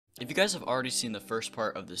If you guys have already seen the first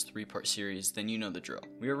part of this 3-part series, then you know the drill.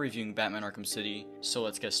 We are reviewing Batman Arkham City, so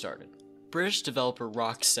let's get started. British developer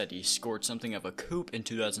Rocksteady scored something of a coup in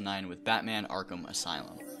 2009 with Batman Arkham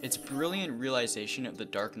Asylum. Its brilliant realization of the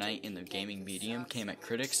Dark Knight in the gaming medium came at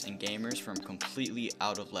critics and gamers from completely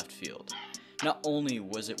out of left field. Not only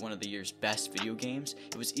was it one of the year's best video games,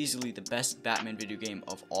 it was easily the best Batman video game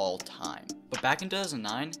of all time. But back in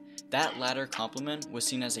 2009, that latter compliment was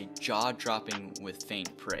seen as a jaw-dropping with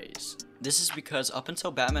faint praise. This is because up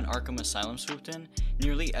until Batman Arkham Asylum swooped in,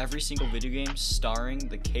 nearly every single video game starring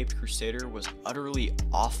the Caped Crusader was utterly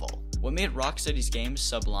awful. What made Rocksteady's game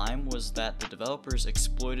sublime was that the developers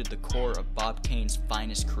exploited the core of Bob Kane's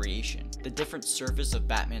finest creation. The different surface of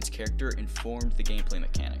Batman's character informed the gameplay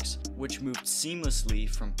mechanics, which moved seamlessly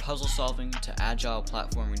from puzzle solving to agile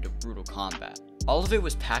platforming to brutal combat. All of it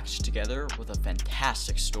was packaged together with a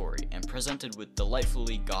fantastic story and presented with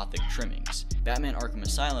delightfully gothic trimmings. Batman Arkham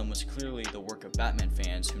Asylum was clearly the work of Batman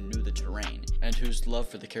fans who knew the terrain, and whose love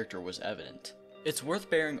for the character was evident. It's worth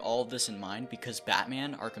bearing all of this in mind because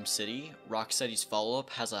Batman Arkham City, Rocksteady's follow-up,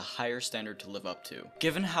 has a higher standard to live up to.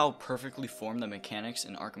 Given how perfectly formed the mechanics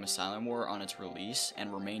in Arkham Asylum were on its release,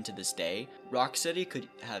 and remain to this day, Rocksteady could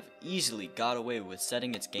have easily got away with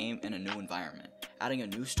setting its game in a new environment, adding a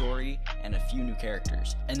new story and a few new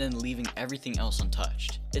characters, and then leaving everything else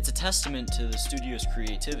untouched. It's a testament to the studio's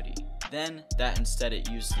creativity. Then, that instead it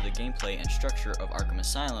used the gameplay and structure of Arkham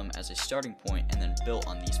Asylum as a starting point and then built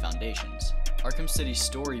on these foundations. Arkham City's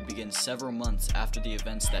story begins several months after the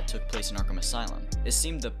events that took place in Arkham Asylum. It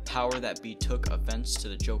seemed the power that betook offense to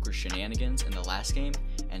the Joker's shenanigans in the last game,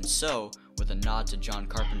 and so, with a nod to John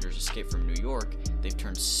Carpenter's Escape from New York, they've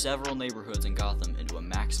turned several neighborhoods in Gotham into a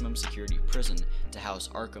maximum security prison to house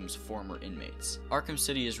Arkham's former inmates. Arkham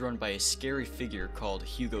City is run by a scary figure called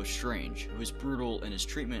Hugo Strange, who is brutal in his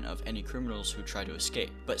treatment of any criminals who try to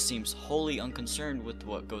escape, but seems wholly unconcerned with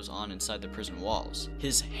what goes on inside the prison walls.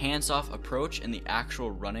 His hands-off approach in the actual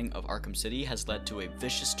running of Arkham City has led to a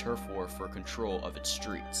vicious turf war for control of its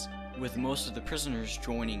streets, with most of the prisoners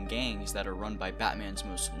joining gangs that are run by Batman's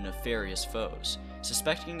most nefarious foes.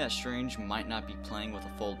 Suspecting that Strange might not be playing with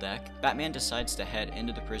a full deck, Batman decides to head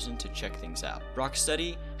into the prison to check things out.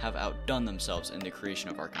 Rocksteady have outdone themselves in the creation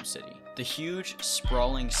of Arkham City. The huge,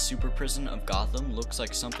 sprawling super prison of Gotham looks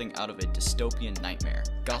like something out of a dystopian nightmare.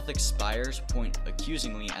 Gothic spires point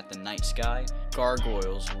accusingly at the night sky,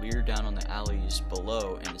 gargoyles leer down on the alleys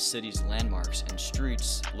below, and the city's landmarks and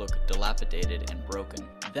streets look dilapidated and broken.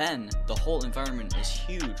 Then, the whole environment is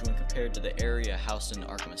huge when compared to the area housed in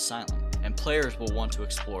Arkham Asylum, and players will want to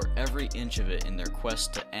explore every inch of it in their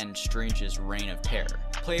quest to end Strange's reign of terror.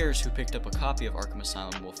 Players who picked up a copy of Arkham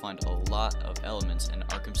Asylum will find a lot of elements in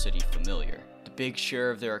Arkham City familiar. The big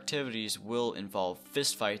share of their activities will involve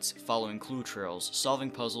fistfights, following clue trails,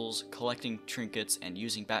 solving puzzles, collecting trinkets, and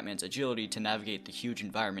using Batman's agility to navigate the huge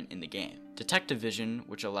environment in the game. Detective vision,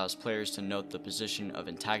 which allows players to note the position of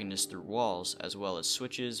antagonists through walls, as well as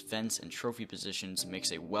switches, vents, and trophy positions,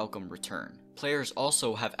 makes a welcome return. Players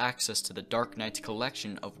also have access to the Dark Knight's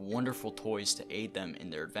collection of wonderful toys to aid them in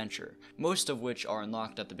their adventure, most of which are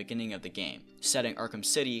unlocked at the beginning of the game, setting Arkham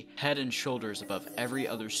City head and shoulders above every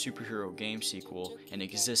other superhero game sequel in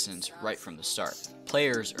existence right from the start.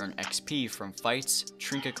 Players earn XP from fights,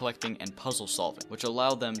 trinket collecting, and puzzle solving, which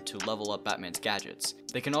allow them to level up Batman's gadgets.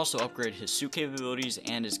 They can also upgrade his suit capabilities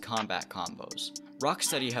and his combat combos.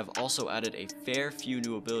 Rocksteady have also added a fair few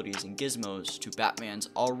new abilities and gizmos to Batman's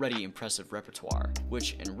already impressive repertoire,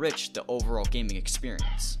 which enrich the overall gaming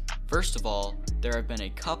experience. First of all, there have been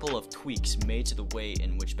a couple of tweaks made to the way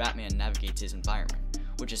in which Batman navigates his environment,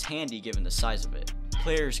 which is handy given the size of it.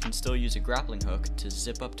 Players can still use a grappling hook to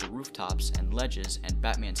zip up to rooftops and ledges, and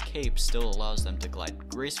Batman's cape still allows them to glide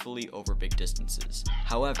gracefully over big distances.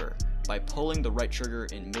 However, by pulling the right trigger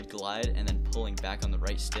in mid-glide and then pulling back on the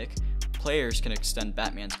right stick, players can extend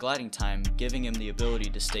Batman's gliding time, giving him the ability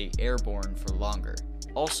to stay airborne for longer.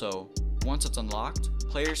 Also, once it's unlocked,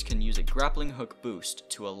 players can use a grappling hook boost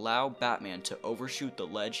to allow Batman to overshoot the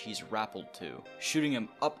ledge he's grappled to, shooting him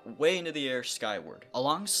up way into the air skyward.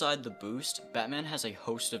 Alongside the boost, Batman has a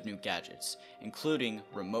host of new gadgets, including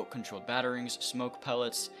remote-controlled batarangs, smoke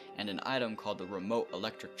pellets, and an item called the Remote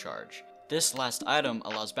Electric Charge. This last item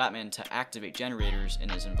allows Batman to activate generators in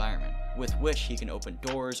his environment, with which he can open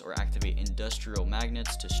doors or activate industrial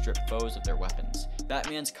magnets to strip foes of their weapons.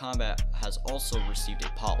 Batman's combat has also received a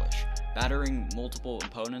polish. Battering multiple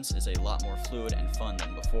opponents is a lot more fluid and fun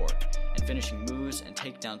than before, and finishing moves and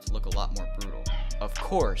takedowns look a lot more brutal. Of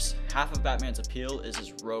course, half of Batman's appeal is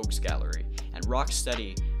his rogues gallery, and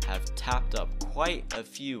Rocksteady have tapped up quite a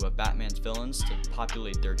few of Batman's villains to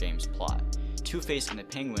populate their game's plot. Two-Face and the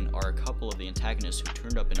Penguin are a couple of the antagonists who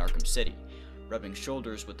turned up in Arkham City, rubbing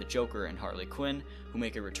shoulders with the Joker and Harley Quinn, who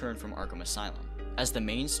make a return from Arkham Asylum. As the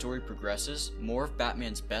main story progresses, more of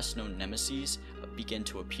Batman's best-known nemeses begin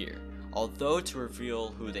to appear, although to reveal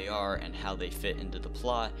who they are and how they fit into the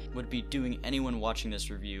plot would be doing anyone watching this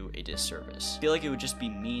review a disservice. I feel like it would just be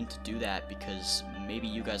mean to do that because maybe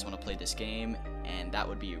you guys want to play this game, and that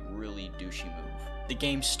would be a really douchey move. The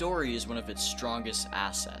game's story is one of its strongest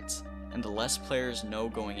assets, and the less players know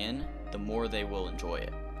going in, the more they will enjoy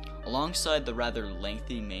it. Alongside the rather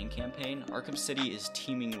lengthy main campaign, Arkham City is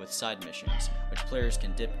teeming with side missions, which players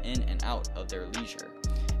can dip in and out of their leisure.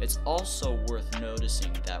 It's also worth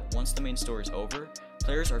noticing that once the main story is over,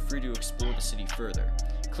 players are free to explore the city further,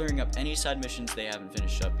 clearing up any side missions they haven't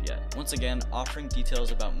finished up yet. Once again, offering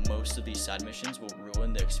details about most of these side missions will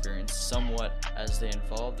ruin the experience somewhat as they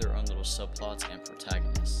involve their own little subplots and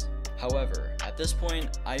protagonists. However, at this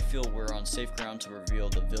point, I feel we're on safe ground to reveal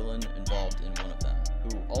the villain involved in one of them,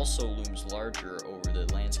 who also looms larger over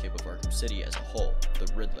the landscape of Arkham City as a whole,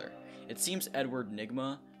 the Riddler. It seems Edward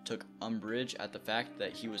Nygma took umbrage at the fact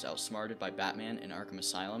that he was outsmarted by Batman in Arkham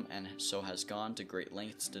Asylum and so has gone to great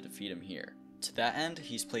lengths to defeat him here. To that end,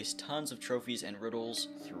 he's placed tons of trophies and riddles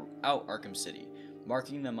throughout Arkham City,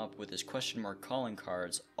 marking them up with his question mark calling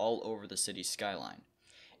cards all over the city's skyline.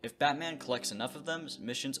 If Batman collects enough of them,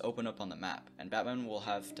 missions open up on the map, and Batman will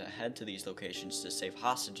have to head to these locations to save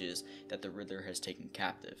hostages that the Riddler has taken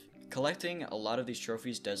captive. Collecting a lot of these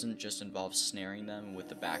trophies doesn't just involve snaring them with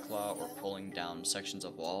the backlaw or pulling down sections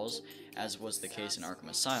of walls, as was the case in Arkham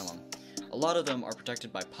Asylum. A lot of them are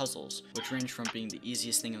protected by puzzles, which range from being the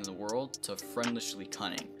easiest thing in the world to friendlishly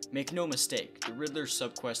cunning. Make no mistake, the Riddler's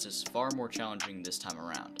subquest is far more challenging this time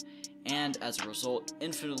around, and as a result,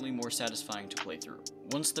 infinitely more satisfying to play through.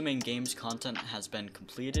 Once the main game's content has been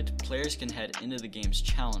completed, players can head into the game's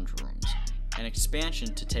challenge rooms, an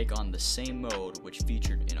expansion to take on the same mode which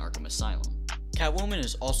featured in Arkham Asylum. Catwoman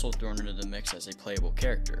is also thrown into the mix as a playable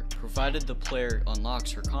character, provided the player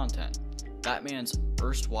unlocks her content. Batman's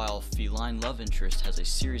erstwhile feline love interest has a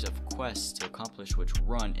series of quests to accomplish which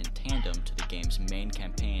run in tandem to the game's main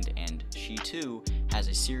campaign, and she too has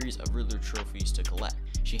a series of Riddler trophies to collect.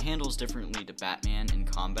 She handles differently to Batman in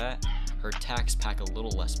combat. Her attacks pack a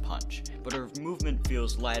little less punch, but her movement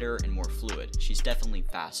feels lighter and more fluid. She's definitely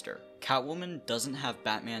faster. Catwoman doesn't have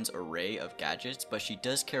Batman's array of gadgets, but she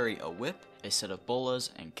does carry a whip, a set of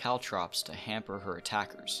bolas, and caltrops to hamper her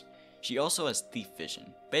attackers. She also has thief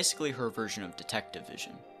vision, basically her version of detective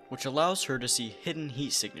vision, which allows her to see hidden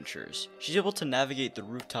heat signatures. She's able to navigate the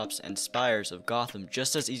rooftops and spires of Gotham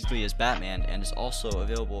just as easily as Batman, and is also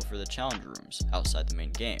available for the challenge rooms outside the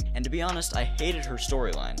main game. And to be honest, I hated her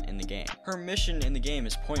storyline in the game. Her mission in the game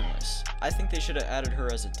is pointless. I think they should have added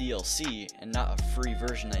her as a DLC and not a free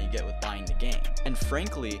version that you get with buying the game. And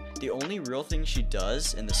frankly, the only real thing she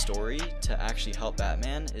does in the story to actually help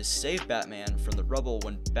Batman is save Batman from the rubble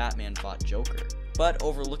when Batman fought Joker. But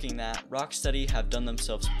overlooking that, Rocksteady have done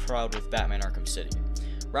themselves proud with Batman Arkham City.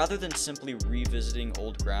 Rather than simply revisiting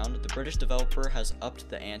old ground, the British developer has upped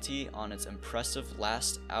the ante on its impressive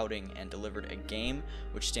last outing and delivered a game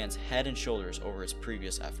which stands head and shoulders over its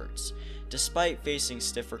previous efforts, despite facing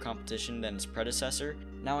stiffer competition than its predecessor.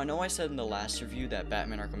 Now, I know I said in the last review that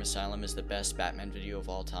Batman Arkham Asylum is the best Batman video of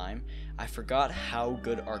all time. I forgot how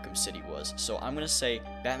good Arkham City was, so I'm gonna say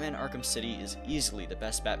Batman Arkham City is easily the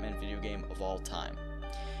best Batman video game of all time.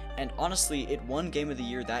 And honestly, it won Game of the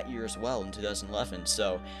Year that year as well in 2011,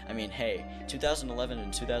 so, I mean, hey, 2011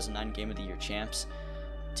 and 2009 Game of the Year champs,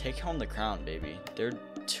 take home the crown, baby. They're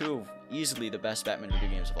two of easily the best Batman video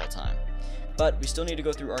games of all time. But we still need to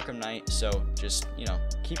go through Arkham Knight, so just,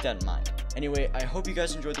 keep that in mind. Anyway, I hope you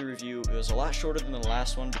guys enjoyed the review. It was a lot shorter than the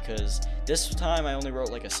last one because this time I only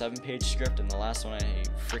wrote like a 7-page script, and the last one I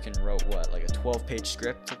freaking wrote, like a 12-page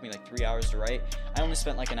script. It took me like 3 hours to write. I only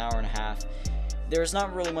spent like an hour and a half. There's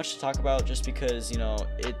not really much to talk about just because,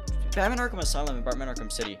 Batman Arkham Asylum and Batman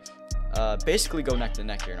Arkham City basically go neck to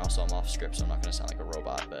neck here, and also I'm off script, so I'm not going to sound like a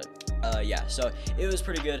robot, but yeah, so it was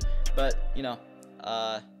pretty good, but,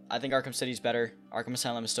 I think Arkham City's better. Arkham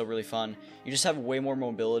Asylum is still really fun. You just have way more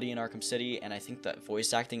mobility in Arkham City, and I think that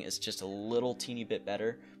voice acting is just a little teeny bit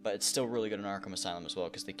better, but it's still really good in Arkham Asylum as well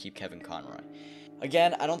because they keep Kevin Conroy.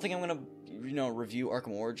 Again, I don't think I'm going to, review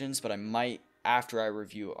Arkham Origins, but I might after I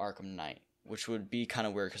review Arkham Knight, which would be kind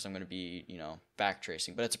of weird because I'm going to be,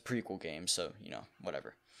 backtracing, but it's a prequel game, so,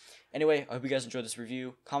 whatever. Anyway, I hope you guys enjoyed this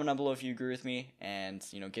review. Comment down below if you agree with me, and,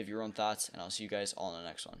 give your own thoughts, and I'll see you guys all in the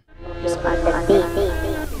next one. Peace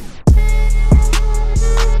out.